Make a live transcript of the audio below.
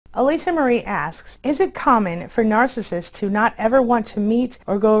Alisha Marie asks, is it common for narcissists to not ever want to meet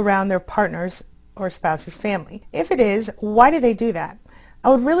or go around their partner's or spouse's family? If it is, why do they do that? I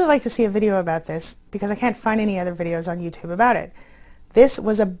would really like to see a video about this because I can't find any other videos on YouTube about it. This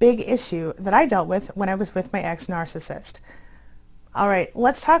was a big issue that I dealt with when I was with my ex-narcissist. Alright,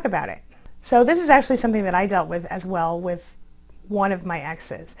 let's talk about it. So this is actually something that I dealt with as well with one of my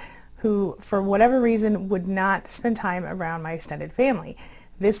exes, who for whatever reason would not spend time around my extended family.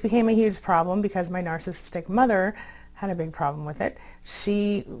 This became a huge problem because my narcissistic mother had a big problem with it.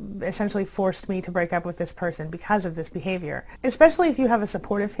 She essentially forced me to break up with this person because of this behavior. Especially if you have a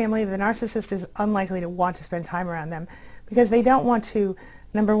supportive family, the narcissist is unlikely to want to spend time around them because they don't want to,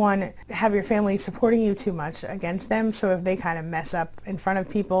 number one, have your family supporting you too much against them. So if they kind of mess up in front of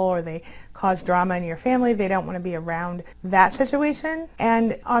people or they cause drama in your family, they don't want to be around that situation.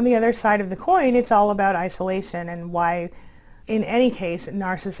 And on the other side of the coin, it's all about isolation and why, in any case,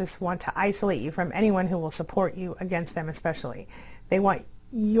 narcissists want to isolate you from anyone who will support you against them especially. They want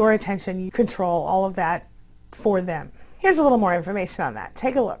your attention, you control all of that for them. Here's a little more information on that.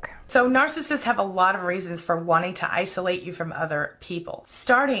 Take a look. So narcissists have a lot of reasons for wanting to isolate you from other people,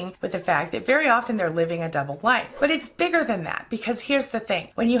 starting with the fact that very often they're living a double life. But it's bigger than that, because here's the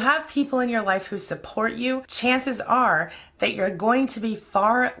thing. When you have people in your life who support you, chances are that you're going to be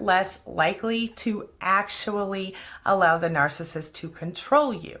far less likely to actually allow the narcissist to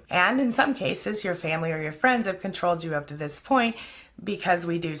control you. And in some cases, your family or your friends have controlled you up to this point, because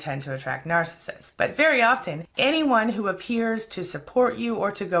we do tend to attract narcissists. But very often, anyone who appears to support you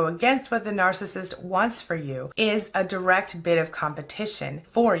or to go against what the narcissist wants for you is a direct bit of competition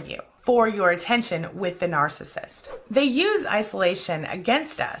for you, for your attention with the narcissist. They use isolation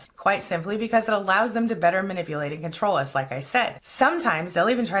against us, quite simply because it allows them to better manipulate and control us, like I said. Sometimes they'll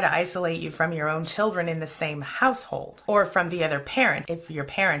even try to isolate you from your own children in the same household, or from the other parent if your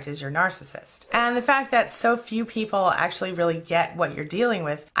parent is your narcissist. And the fact that so few people actually really get what you're dealing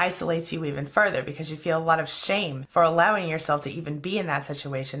with isolates you even further, because you feel a lot of shame for allowing yourself to even be in that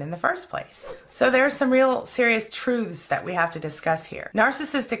situation in the first place. So there are some real serious truths that we have to discuss here.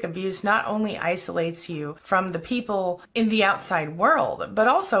 Narcissistic abuse not only isolates you from the people in the outside world, but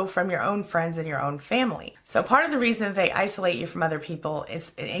also from your own friends and your own family. So part of the reason that they isolate you from other people,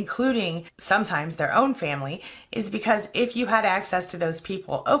 is including sometimes their own family, is because if you had access to those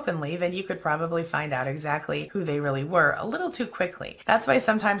people openly, then you could probably find out exactly who they really were a little too quickly. That's why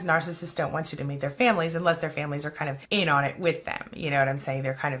sometimes narcissists don't want you to meet their families unless their families are kind of in on it with them. You know what I'm saying?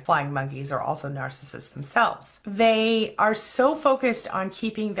 They're kind of flying monkeys, or also narcissists themselves. They are so focused on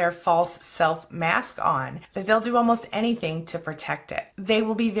keeping their false self mask on that they'll do almost anything to protect it. They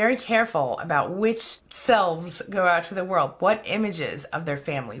will be very careful about which selves go out to the world, what images of their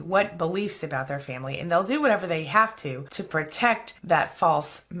family, what beliefs about their family, and they'll do whatever they have to protect that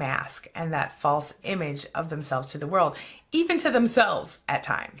false mask and that false image of themselves to the world, even to themselves at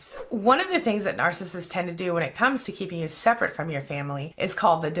times. One of the things that narcissists tend to do when it comes to keeping you separate from your family is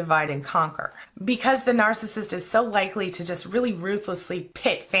called the divide and conquer. Because the narcissist is so likely to just really ruthlessly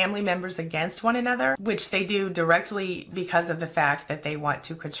pit family members against one another, which they do directly because of the fact that they want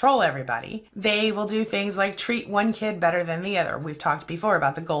to control everybody, they will do things like treat one kid better than the other. We've talked before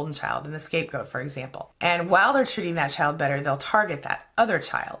about the golden child and the scapegoat, for example. And while they're treating that child better, they'll target that other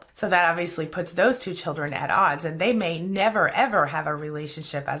child. So that obviously puts those two children at odds, and they may never ever have a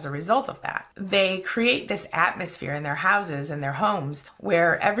relationship as a result of that. They create this atmosphere in their houses and their homes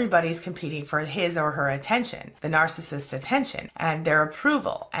where everybody's competing for his or her attention, the narcissist's attention, and their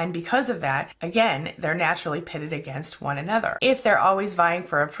approval. And because of that, again, they're naturally pitted against one another. If they're always vying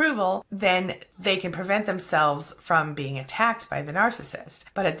for approval, then they can prevent themselves from being attacked by the narcissist.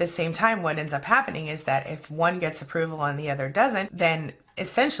 But at the same time, what ends up happening is that if one gets approval and the other doesn't, then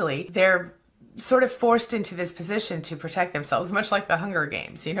essentially they're sort of forced into this position to protect themselves, much like the Hunger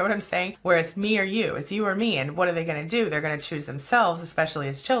Games, you know what I'm saying? Where it's me or you, it's you or me, and what are they going to do? They're going to choose themselves, especially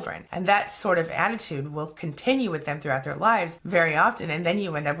as children. And that sort of attitude will continue with them throughout their lives very often, and then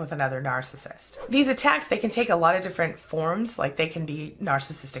you end up with another narcissist. These attacks, they can take a lot of different forms, like they can be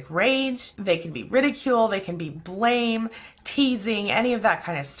narcissistic rage, they can be ridicule, they can be blame, teasing, any of that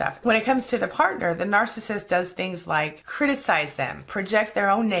kind of stuff. When it comes to the partner, the narcissist does things like criticize them, project their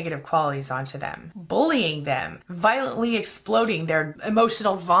own negative qualities onto them, bullying them, violently exploding their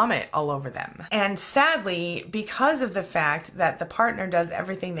emotional vomit all over them. And sadly, because of the fact that the partner does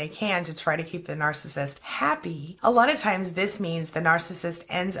everything they can to try to keep the narcissist happy, a lot of times this means the narcissist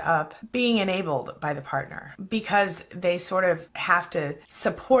ends up being enabled by the partner because they sort of have to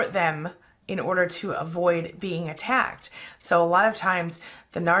support them in order to avoid being attacked. So a lot of times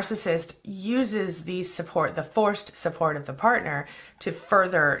the narcissist uses the forced support of the partner to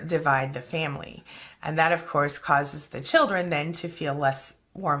further divide the family. And that, of course, causes the children then to feel less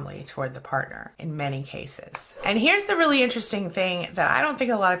warmly toward the partner in many cases. And here's the really interesting thing that I don't think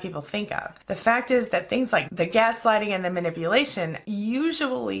a lot of people think of. The fact is that things like the gaslighting and the manipulation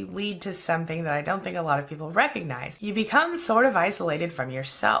usually lead to something that I don't think a lot of people recognize. You become sort of isolated from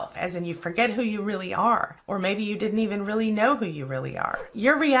yourself, as in you forget who you really are, or maybe you didn't even really know who you really are.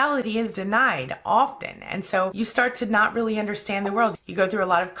 Your reality is denied often, and so you start to not really understand the world. You go through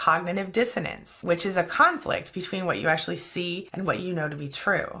a lot of cognitive dissonance, which is a conflict between what you actually see and what you know to be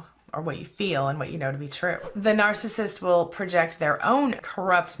true, or what you feel and what you know to be true. The narcissist will project their own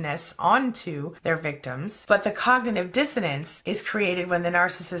corruptness onto their victims, but the cognitive dissonance is created when the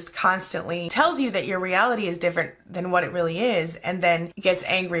narcissist constantly tells you that your reality is different than what it really is, and then gets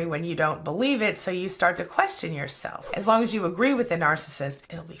angry when you don't believe it, so you start to question yourself. As long as you agree with the narcissist,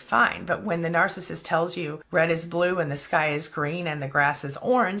 it'll be fine. But when the narcissist tells you red is blue and the sky is green and the grass is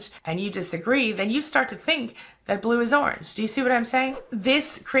orange, and you disagree, then you start to think that blue is orange. Do you see what I'm saying?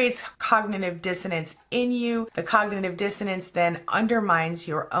 This creates cognitive dissonance in you. The cognitive dissonance then undermines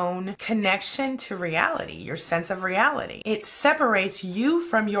your own connection to reality, your sense of reality. It separates you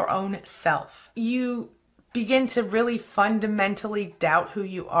from your own self. You begin to really fundamentally doubt who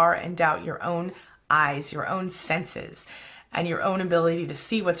you are and doubt your own eyes, your own senses, and your own ability to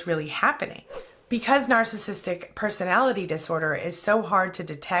see what's really happening. Because narcissistic personality disorder is so hard to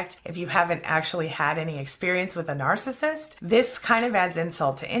detect if you haven't actually had any experience with a narcissist, this kind of adds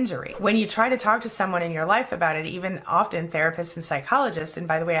insult to injury. When you try to talk to someone in your life about it, even often therapists and psychologists, and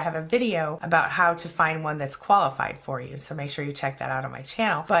by the way, I have a video about how to find one that's qualified for you, so make sure you check that out on my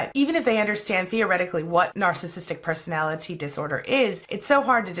channel. But even if they understand theoretically what narcissistic personality disorder is, it's so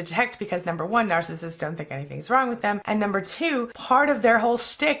hard to detect because number one, narcissists don't think anything's wrong with them, and number two, part of their whole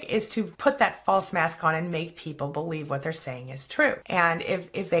shtick is to put that false mask on and make people believe what they're saying is true. And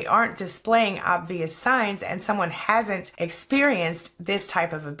if they aren't displaying obvious signs and someone hasn't experienced this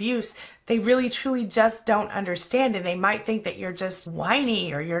type of abuse, they really truly just don't understand, and they might think that you're just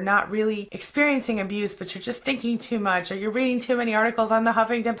whiny, or you're not really experiencing abuse, but you're just thinking too much, or you're reading too many articles on the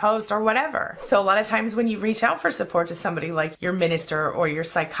Huffington Post, or whatever. So a lot of times when you reach out for support to somebody like your minister or your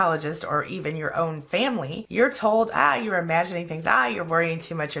psychologist or even your own family, you're told, you're imagining things, you're worrying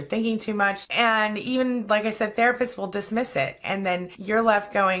too much, you're thinking too much. And even, like I said, therapists will dismiss it. And then you're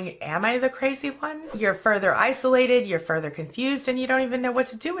left going, am I the crazy one? You're further isolated, you're further confused, and you don't even know what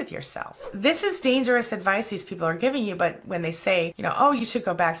to do with yourself. This is dangerous advice these people are giving you, but when they say, oh, you should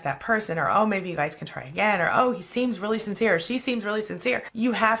go back to that person, or oh, maybe you guys can try again, or oh, he seems really sincere, or she seems really sincere,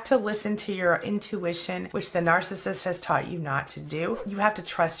 you have to listen to your intuition, which the narcissist has taught you not to do. You have to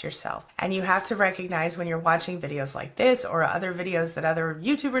trust yourself, and you have to recognize when you're watching videos like this or other videos that other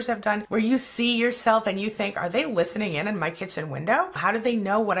YouTubers have done where you see yourself and you think, are they listening in my kitchen window? How do they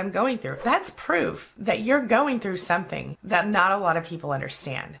know what I'm going through? That's proof that you're going through something that not a lot of people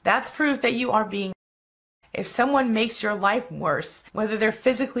understand. That's proof that you are being. If someone makes your life worse, whether they're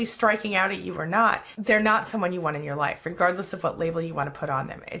physically striking out at you or not, they're not someone you want in your life, regardless of what label you want to put on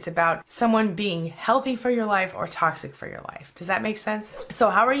them. It's about someone being healthy for your life or toxic for your life. Does that make sense? So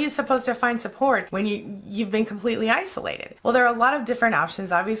how are you supposed to find support when you've been completely isolated? Well, there are a lot of different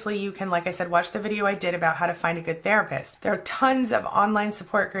options. Obviously, you can, like I said, watch the video I did about how to find a good therapist. There are tons of online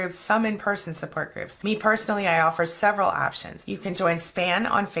support groups, some in-person support groups. Me personally, I offer several options. You can join SPAN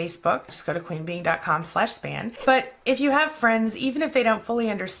on Facebook. Just go to queenbeing.com/SPAN. But if you have friends, even if they don't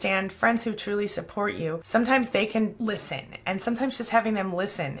fully understand, friends who truly support you, sometimes they can listen, and sometimes just having them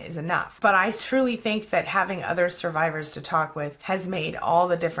listen is enough. But I truly think that having other survivors to talk with has made all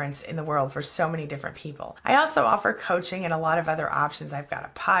the difference in the world for so many different people. I also offer coaching and a lot of other options. I've got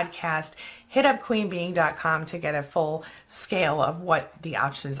a podcast. Hit up queenbeing.com to get a full scale of what the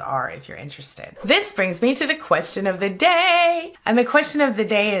options are if you're interested. This brings me to the question of the day. And the question of the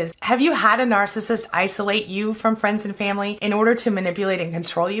day is, have you had a narcissist isolate you from friends and family in order to manipulate and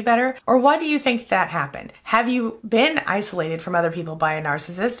control you better? Or why do you think that happened? Have you been isolated from other people by a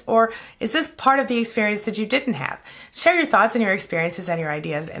narcissist? Or is this part of the experience that you didn't have? Share your thoughts and your experiences and your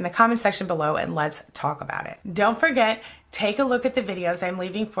ideas in the comment section below, and let's talk about it. Don't forget, take a look at the videos I'm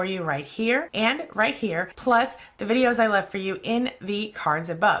leaving for you right here and right here, plus the videos I left for you in the cards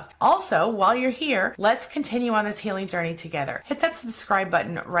above. Also, while you're here, let's continue on this healing journey together. Hit that subscribe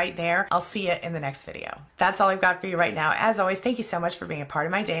button right there. I'll see you in the next video. That's all I've got for you right now. As always, thank you so much for being a part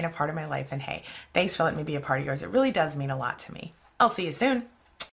of my day and a part of my life. And hey, thanks for letting me be a part of yours. It really does mean a lot to me. I'll see you soon.